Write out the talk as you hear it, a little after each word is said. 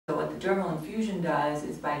dermal infusion does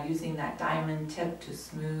is by using that diamond tip to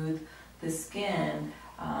smooth the skin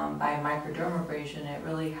by microdermabrasion, it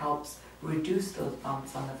really helps reduce those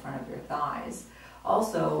bumps on the front of your thighs.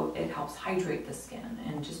 Also, it helps hydrate the skin,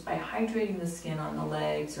 and just by hydrating the skin on the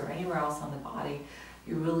legs or anywhere else on the body,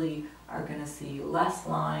 you really are going to see less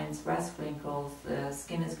lines, less wrinkles. The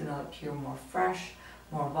skin is going to appear more fresh,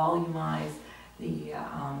 more volumized. The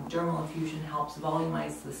dermal infusion helps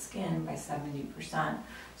volumize the skin by 70%,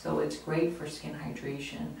 so it's great for skin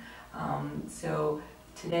hydration. So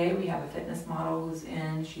today we have a fitness model who's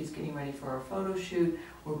in. She's getting ready for her photo shoot.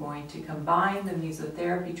 We're going to combine the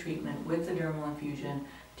mesotherapy treatment with the dermal infusion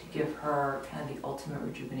to give her kind of the ultimate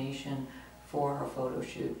rejuvenation for her photo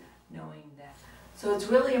shoot, knowing that. So it's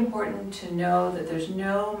really important to know that there's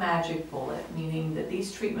no magic bullet, meaning that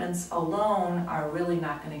these treatments alone are really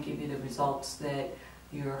not going to give you the results that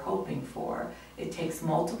you're hoping for. It takes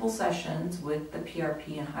multiple sessions with the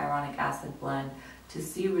PRP and hyaluronic acid blend to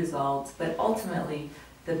see results, but ultimately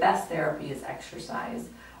the best therapy is exercise.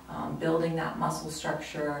 Building that muscle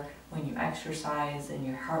structure when you exercise and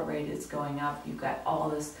your heart rate is going up, you've got all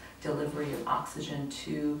this delivery of oxygen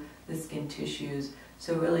to the skin tissues.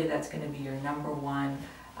 So really that's going to be your #1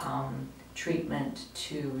 treatment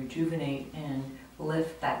to rejuvenate and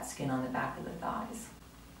lift that skin on the back of the thighs.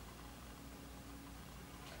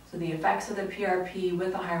 So the effects of the PRP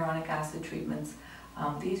with the hyaluronic acid treatments,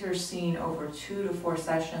 these are seen over 2 to 4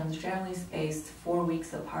 sessions, generally spaced 4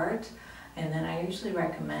 weeks apart. And then I usually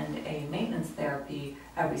recommend a maintenance therapy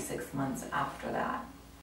every 6 months after that.